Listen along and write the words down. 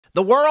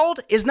The world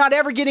is not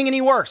ever getting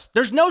any worse.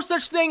 There's no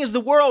such thing as the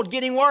world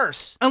getting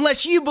worse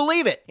unless you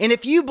believe it. And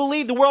if you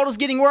believe the world is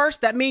getting worse,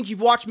 that means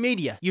you've watched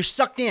media. You're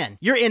sucked in.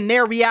 You're in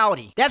their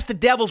reality. That's the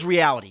devil's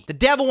reality. The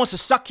devil wants to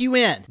suck you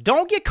in.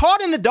 Don't get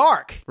caught in the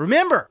dark.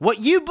 Remember, what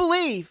you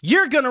believe,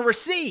 you're going to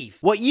receive.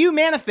 What you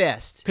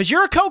manifest. Because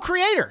you're a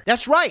co-creator.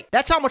 That's right.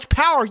 That's how much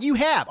power you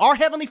have. Our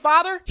Heavenly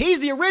Father, He's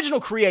the original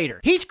creator.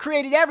 He's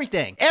created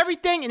everything.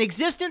 Everything in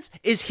existence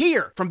is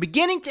here. From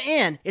beginning to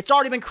end, it's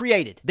already been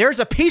created. There's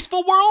a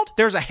peaceful world.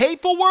 There's a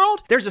hateful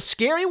world. There's a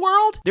scary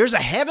world. There's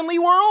a heavenly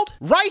world.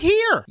 Right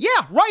here.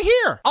 Yeah, right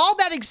here. All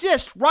that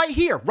exists right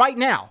here, right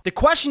now. The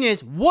question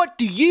is, what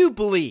do you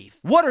believe?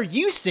 What are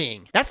you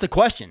seeing? That's the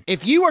question.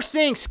 If you are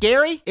seeing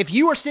scary, if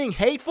you are seeing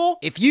hateful,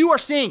 if you are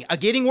seeing a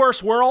getting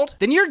worse world,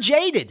 then you're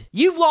jaded.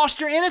 You've lost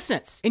your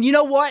innocence. And you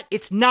know what?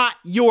 It's not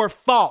your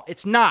fault.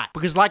 It's not.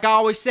 Because like I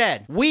always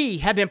said, we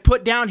have been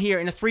put down here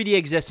in a 3D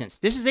existence.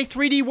 This is a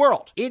 3D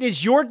world. It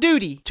is your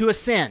duty to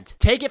ascend.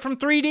 Take it from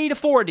 3D to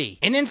 4D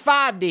and then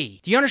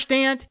 5D. Do you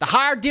understand? The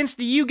higher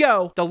density you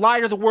go, the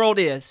lighter the world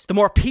is, the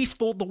more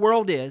peaceful the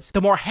world is,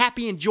 the more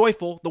happy and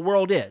joyful the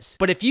world is.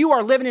 But if you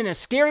are living in a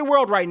scary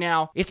world right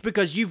now, it's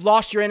because you've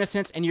lost your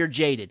innocence and you're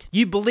jaded.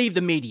 You believe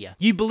the media.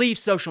 You believe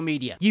social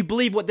media. You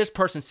believe what this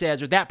person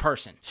says or that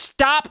person.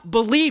 Stop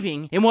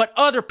believing in what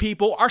other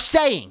people are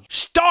saying.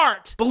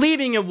 Start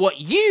believing in what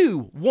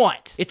you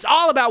want. It's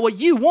all about what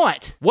you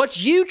want.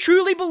 What you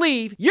truly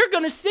believe, you're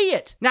going to see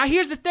it. Now,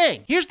 here's the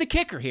thing. Here's the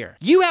kicker here.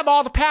 You have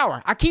all the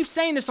power. I keep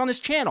saying this on this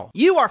channel.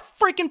 You are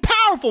freaking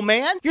powerful,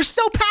 man. You're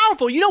so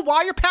powerful. You know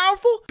why you're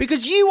powerful?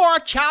 Because you are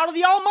a child of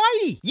the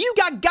Almighty. You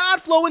got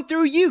God flowing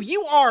through you.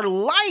 You are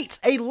light,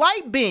 a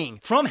light being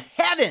from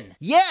heaven.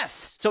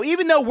 Yes. So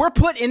even though we're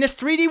put in this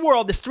 3D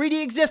world, this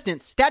 3D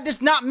existence, that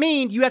does not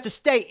mean you have to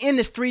stay in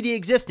this 3D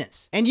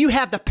existence. And you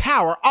have the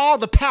power, all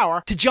the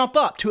power to jump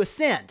up, to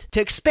ascend,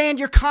 to expand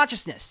your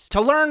consciousness,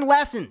 to learn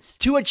lessons,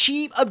 to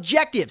achieve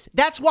objectives.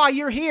 That's why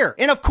you're here.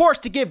 And of course,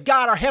 to give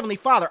God, our Heavenly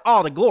Father,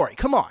 all the glory.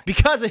 Come on.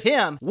 Because of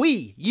Him,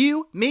 we,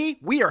 you, me,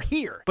 we are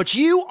here. But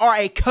you are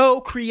a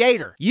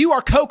co-creator. You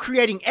are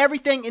co-creating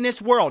everything in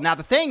this world. Now,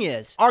 the thing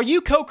is, are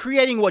you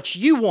co-creating what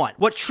you want,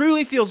 what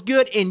truly feels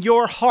good in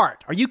your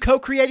heart? Are you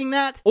co-creating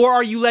that? Or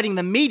are you letting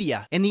the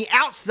media and the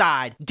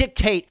outside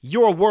dictate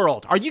your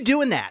world? Are you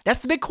doing that? That's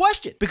the big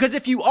question. Because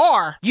if you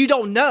are, you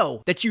don't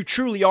know that you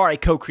truly are a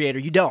co-creator.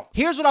 You don't.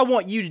 Here's what I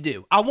want you to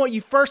do. I want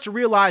you first to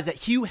realize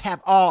that you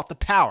have all the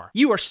power.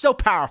 You are so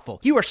powerful.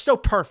 You are so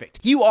perfect.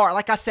 You are,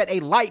 like I said, a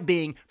light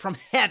being from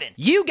heaven.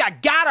 You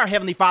got God, our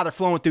Heavenly Father,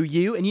 flowing through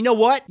you. And you know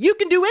what? You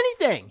can do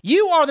anything.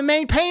 You are the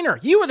main painter.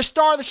 You are the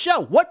star of the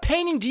show. What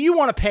painting do you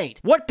want to paint?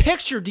 What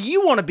picture do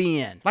you want to be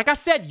in? Like I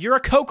said, you're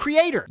a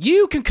co-creator.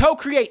 You can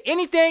co-create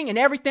anything and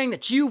everything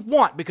that you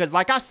want because,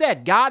 like I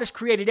said, God has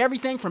created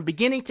everything from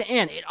beginning to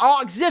end. It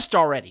all exists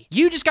already.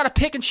 You just got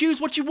to pick and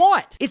choose what you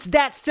want. It's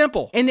that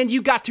simple. And then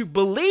you got to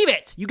believe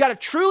it. You got to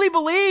truly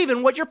believe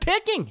in what you're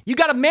picking. You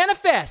got to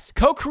manifest.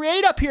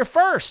 Co-create up here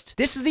first.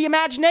 This is the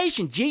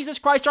imagination. Jesus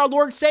Christ, our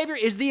Lord and Savior,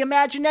 is the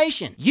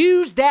imagination.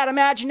 Use that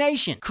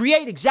imagination.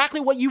 Create exactly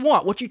what you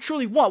want, what you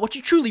truly want, what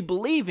you truly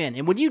believe in.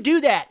 And when you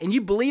do that and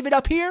you believe it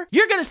up here,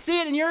 you're going to see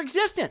it in your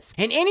existence.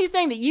 And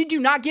anything that you do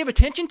not give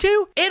attention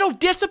to, it'll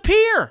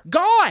disappear.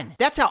 Gone.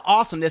 That's how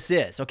awesome this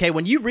is. Okay,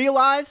 when you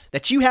realize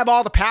that you have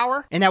all the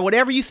power and that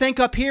whatever you think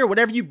up here,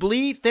 whatever you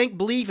believe, think,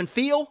 believe, and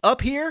feel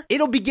up here,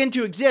 it'll begin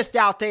to exist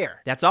out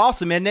there. That's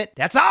awesome, isn't it?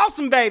 That's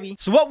awesome, baby.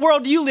 So what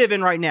world do you live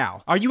in right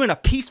now? Are you in a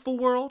peaceful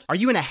world? Are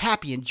you in a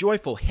happy and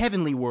joyful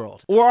heavenly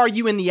world? Or are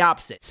you in the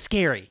opposite?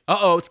 Scary.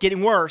 Uh-oh, it's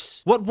getting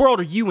worse. What world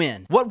are you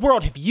in? What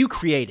world have you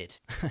created?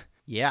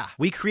 Yeah,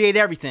 we create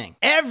everything.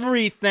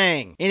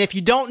 Everything. And if you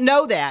don't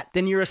know that,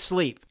 then you're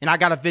asleep. And I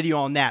got a video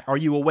on that. Are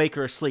you awake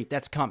or asleep?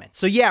 That's coming.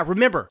 So yeah,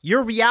 remember,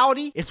 your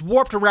reality is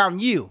warped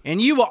around you.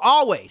 And you will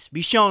always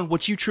be shown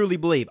what you truly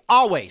believe.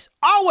 Always.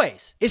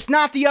 Always. It's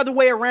not the other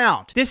way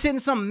around. This isn't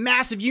some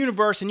massive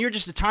universe and you're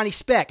just a tiny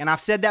speck. And I've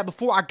said that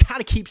before. I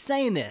gotta keep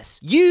saying this.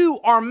 You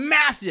are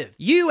massive.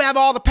 You have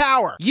all the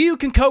power. You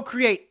can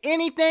co-create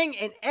anything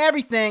and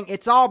everything.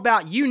 It's all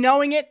about you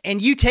knowing it and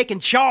you taking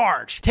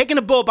charge. Taking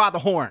the bull by the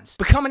horns.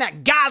 Becoming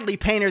that godly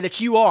painter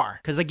that you are.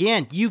 Because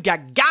again, you've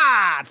got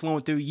God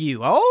flowing through you.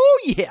 Oh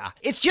yeah.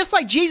 It's just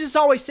like Jesus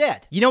always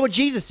said. You know what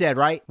Jesus said,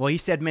 right? Well, He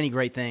said many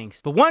great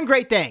things. But one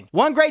great thing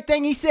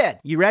He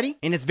said. You ready?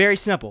 And it's very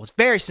simple. It's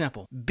very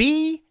simple.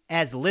 Be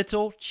as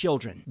little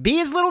children.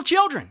 Be as little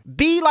children.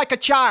 Be like a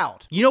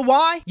child. You know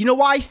why? You know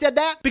why He said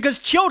that? Because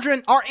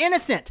children are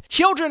innocent.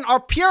 Children are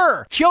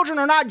pure. Children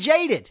are not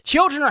jaded.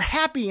 Children are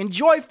happy and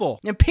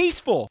joyful and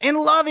peaceful and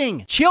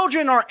loving.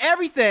 Children are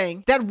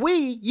everything that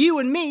we, you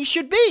and me,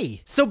 should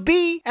be. So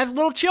be as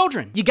little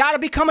children. You got to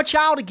become a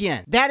child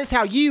again. That is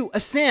how you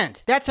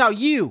ascend. That's how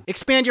you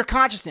expand your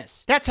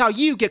consciousness. That's how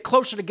you get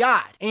closer to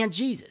God and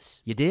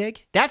Jesus. You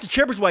dig? That's the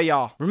Tripper's Way,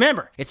 y'all.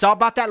 Remember, it's all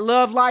about that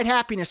love, light,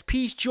 happiness,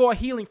 peace, joy,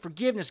 healing,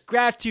 forgiveness,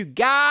 gratitude,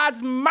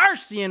 God's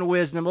mercy and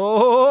wisdom.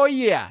 Oh,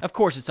 yeah. Of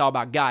course, it's all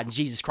about God and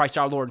Jesus Christ,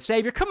 our Lord and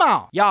Savior. Come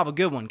on. Y'all have a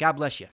good one. God bless you.